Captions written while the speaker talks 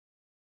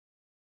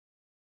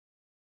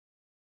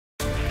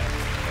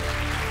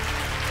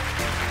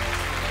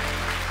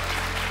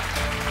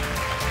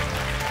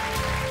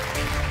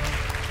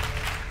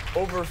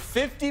Over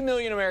 50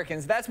 million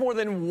Americans, that's more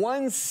than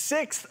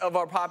 1/6 of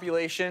our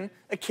population,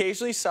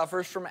 occasionally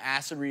suffers from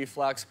acid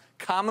reflux,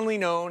 commonly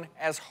known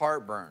as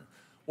heartburn.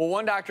 Well,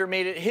 one doctor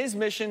made it his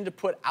mission to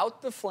put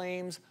out the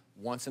flames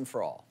once and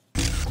for all.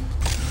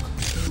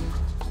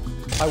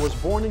 I was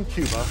born in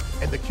Cuba,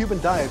 and the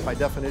Cuban diet, by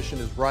definition,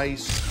 is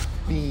rice,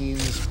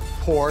 beans,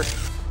 pork,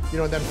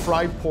 and then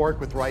fried pork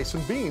with rice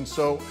and beans.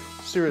 So,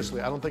 seriously,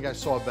 I don't think I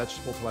saw a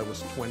vegetable till I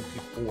was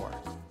 24.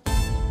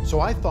 So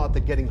I thought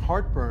that getting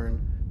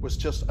heartburn was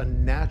just a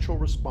natural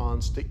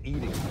response to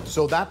eating.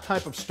 So that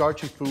type of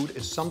starchy food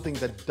is something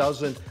that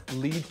doesn't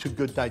lead to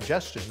good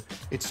digestion.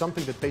 It's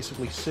something that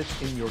basically sits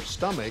in your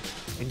stomach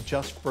and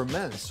just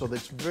ferments. So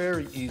it's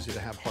very easy to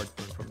have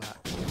heartburn from that.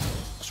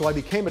 So I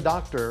became a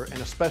doctor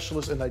and a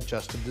specialist in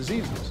digestive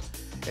diseases.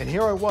 And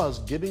here I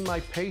was giving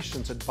my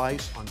patients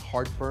advice on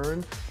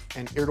heartburn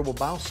and irritable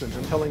bowel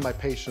syndrome, telling my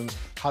patients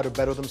how to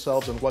better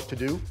themselves and what to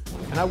do.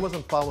 And I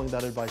wasn't following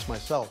that advice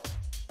myself.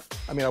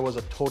 I mean, I was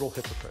a total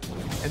hypocrite.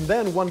 And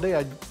then one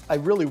day I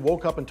really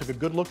woke up and took a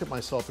good look at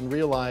myself and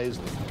realized,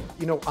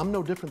 I'm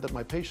no different than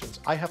my patients.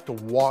 I have to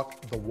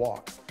walk the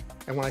walk.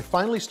 And when I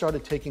finally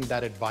started taking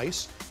that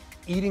advice,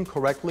 eating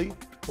correctly,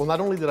 well, not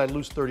only did I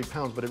lose 30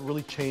 pounds, but it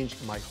really changed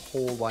my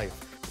whole life.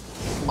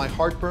 My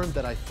heartburn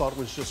that I thought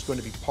was just going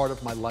to be part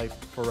of my life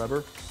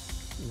forever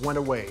went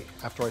away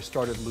after I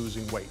started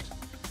losing weight.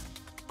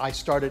 I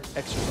started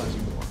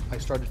exercising more. I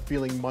started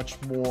feeling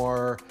much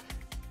more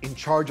in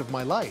charge of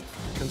my life,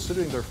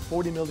 considering there are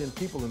 40 million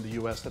people in the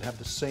US that have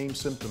the same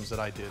symptoms that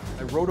I did.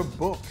 I wrote a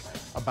book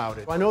about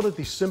it. I know that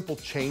these simple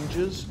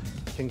changes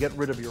can get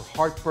rid of your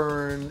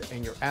heartburn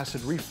and your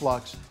acid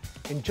reflux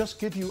and just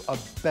give you a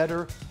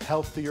better,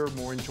 healthier,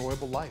 more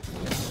enjoyable life.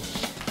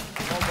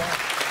 Well done.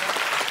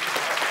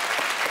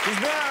 He's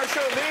been on our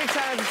show many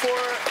times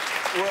before.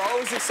 We're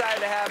always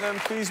excited to have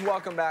him. Please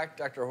welcome back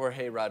Dr.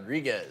 Jorge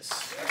Rodriguez.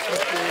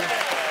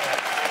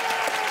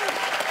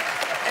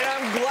 And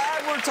I'm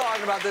glad we're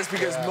talking about this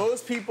because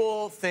most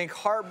people think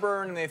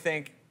heartburn and they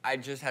think, I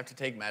just have to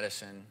take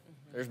medicine.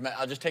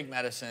 I'll just take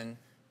medicine.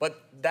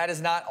 But that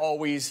is not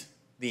always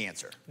the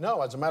answer.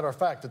 No, as a matter of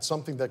fact, it's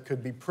something that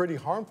could be pretty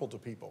harmful to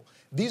people.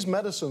 These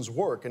medicines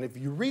work, and if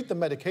you read the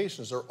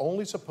medications, they're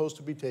only supposed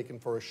to be taken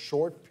for a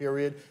short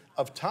period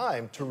of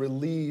time to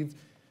relieve,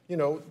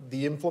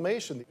 the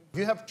inflammation. If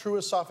you have true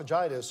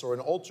esophagitis or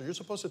an ulcer, you're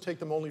supposed to take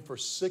them only for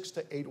 6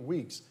 to 8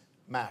 weeks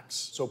max.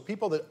 So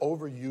people that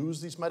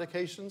overuse these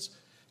medications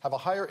have a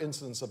higher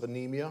incidence of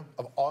anemia,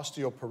 of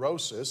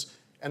osteoporosis,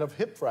 and of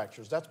hip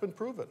fractures. That's been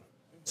proven.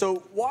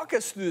 So walk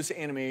us through this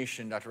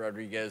animation, Dr.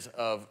 Rodriguez,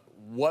 of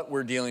what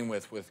we're dealing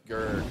with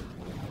GERD.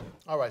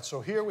 All right, so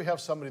here we have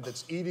somebody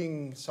that's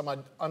eating some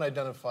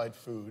unidentified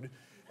food,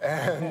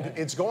 and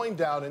it's going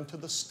down into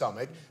the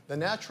stomach. The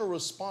natural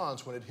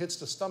response when it hits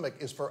the stomach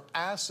is for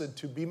acid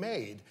to be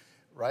made,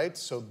 right?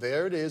 So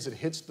there it is. It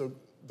hits the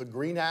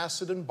green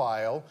acid and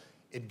bile.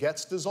 It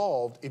gets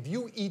dissolved. If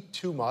you eat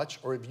too much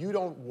or if you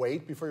don't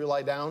wait before you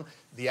lie down,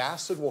 the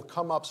acid will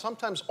come up,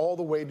 sometimes all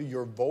the way to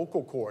your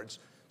vocal cords.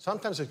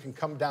 Sometimes it can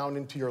come down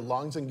into your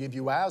lungs and give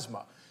you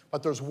asthma.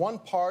 But there's one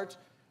part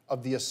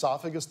of the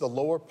esophagus, the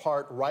lower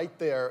part right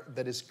there,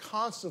 that is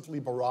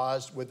constantly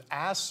barraged with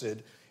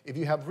acid if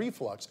you have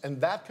reflux. And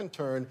that can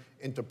turn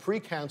into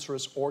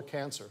precancerous or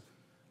cancer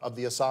of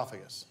the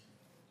esophagus.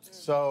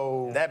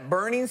 So that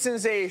burning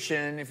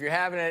sensation, if you're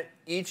having it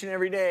each and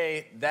every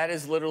day, that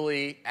is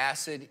literally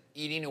acid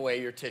eating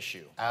away your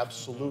tissue.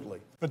 Absolutely.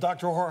 But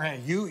Dr. Jorge,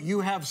 you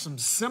have some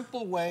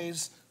simple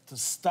ways to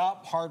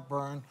stop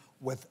heartburn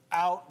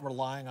without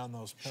relying on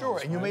those pills. Sure,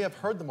 and you may have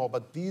heard them all,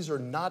 but these are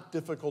not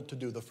difficult to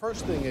do. The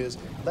first thing is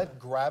let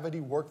gravity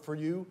work for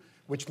you,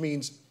 which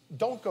means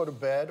don't go to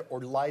bed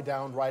or lie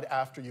down right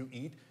after you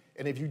eat.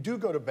 And if you do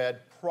go to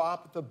bed,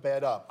 prop the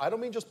bed up. I don't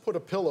mean just put a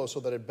pillow so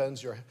that it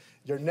bends your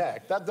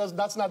neck.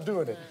 That's not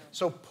doing it.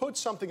 So put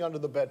something under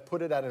the bed,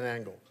 put it at an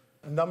angle.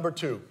 Number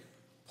 2,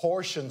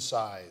 portion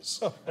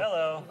size.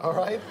 Hello. All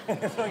right?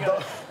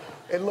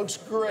 It looks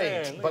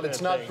great, but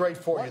it's not great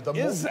for you. What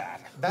is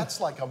that?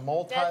 That's like a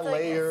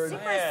multi-layered,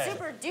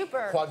 super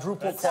duper.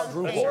 quadruple. That's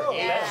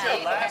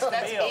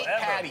 8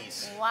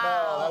 patties.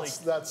 Wow.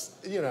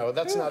 No,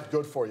 that's not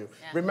good for you.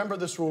 Yeah. Remember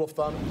this rule of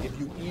thumb: if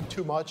you eat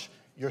too much,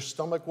 your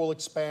stomach will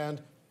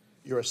expand,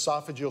 your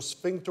esophageal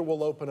sphincter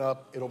will open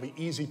up, it'll be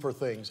easy for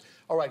things.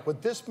 All right,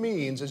 what this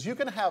means is you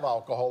can have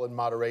alcohol in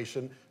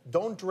moderation.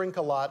 Don't drink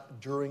a lot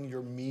during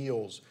your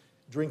meals.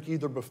 Drink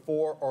either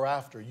before or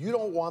after. You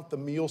don't want the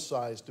meal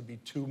size to be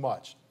too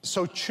much.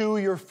 So chew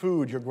your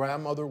food. Your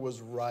grandmother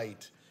was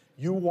right.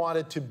 You want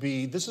it to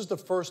be, this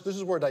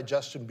is where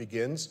digestion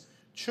begins.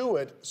 Chew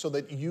it so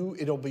that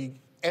it'll be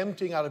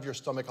emptying out of your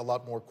stomach a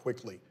lot more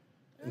quickly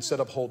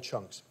instead of whole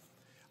chunks.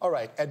 All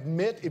right,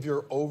 admit if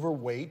you're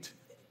overweight,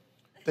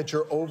 that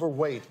you're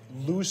overweight.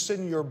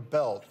 Loosen your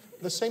belt.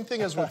 The same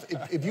thing as with,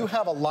 if you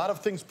have a lot of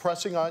things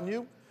pressing on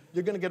you,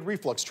 you're gonna get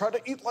reflux. Try to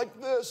eat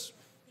like this.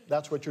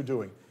 That's what you're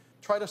doing.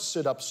 Try to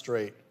sit up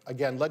straight.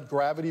 Again, let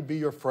gravity be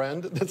your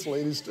friend. That's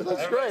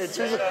great.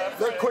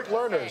 They're quick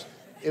learners.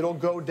 It'll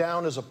go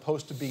down as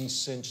opposed to being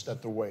cinched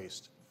at the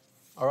waist.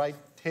 all right?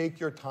 Take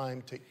your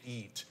time to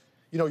eat.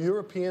 You know,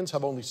 Europeans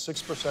have only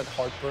 6%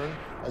 heartburn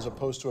as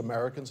opposed to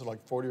Americans at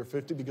like 40 or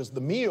 50 because the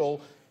meal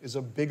is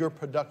a bigger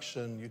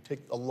production. You take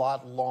a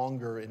lot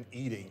longer in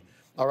eating,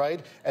 all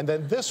right? And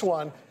then this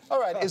one, all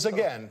right, is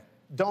again,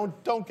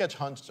 don't get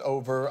hunched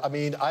over. I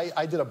mean,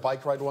 I did a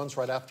bike ride once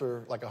right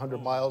after like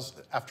 100 miles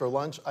after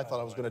lunch. I thought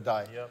I was gonna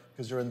die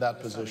because you're in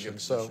that position.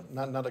 So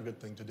not a good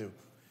thing to do.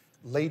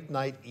 Late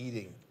night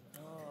eating.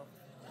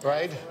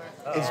 Right?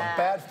 It's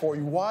bad for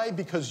you. Why?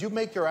 Because you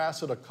make your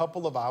acid a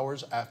couple of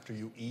hours after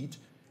you eat,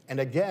 and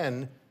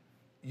again,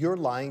 you're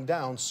lying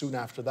down soon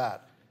after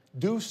that.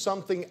 Do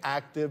something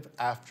active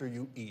after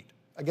you eat.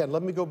 Again,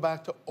 let me go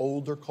back to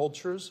older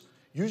cultures.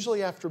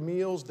 Usually after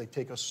meals, they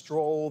take a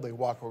stroll, they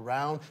walk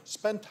around,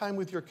 spend time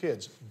with your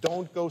kids.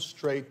 Don't go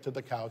straight to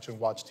the couch and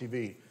watch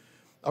TV.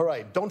 All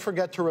right, don't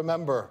forget to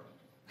remember.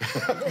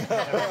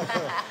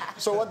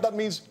 So what that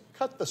means,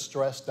 cut the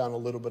stress down a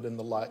little bit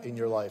in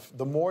your life.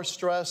 The more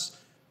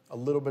stress, a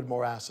little bit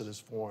more acid is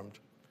formed.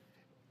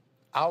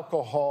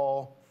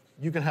 Alcohol,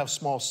 you can have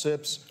small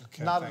sips,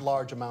 not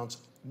large amounts.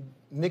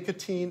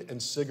 Nicotine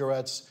and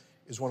cigarettes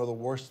is one of the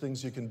worst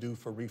things you can do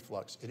for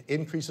reflux. It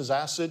increases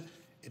acid,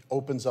 it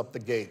opens up the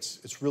gates.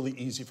 It's really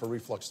easy for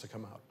reflux to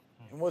come out.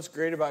 And what's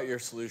great about your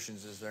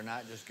solutions is they're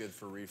not just good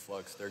for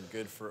reflux, they're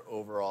good for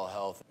overall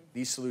health.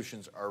 These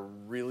solutions are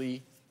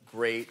really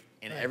great,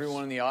 and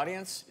everyone in the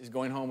audience is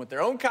going home with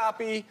their own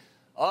copy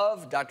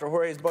of Dr.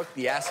 Jorge's book,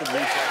 The Acid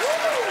Reflux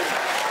Solution.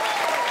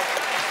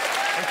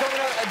 And coming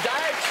up, a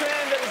diet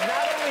trend that is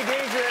not only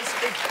dangerous,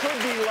 it could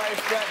be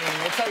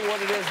life-threatening. We'll tell you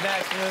what it is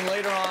next, and then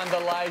later on, the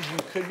lies you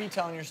could be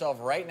telling yourself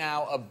right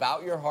now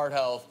about your heart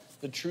health,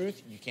 the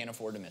truth, you can't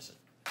afford to miss it.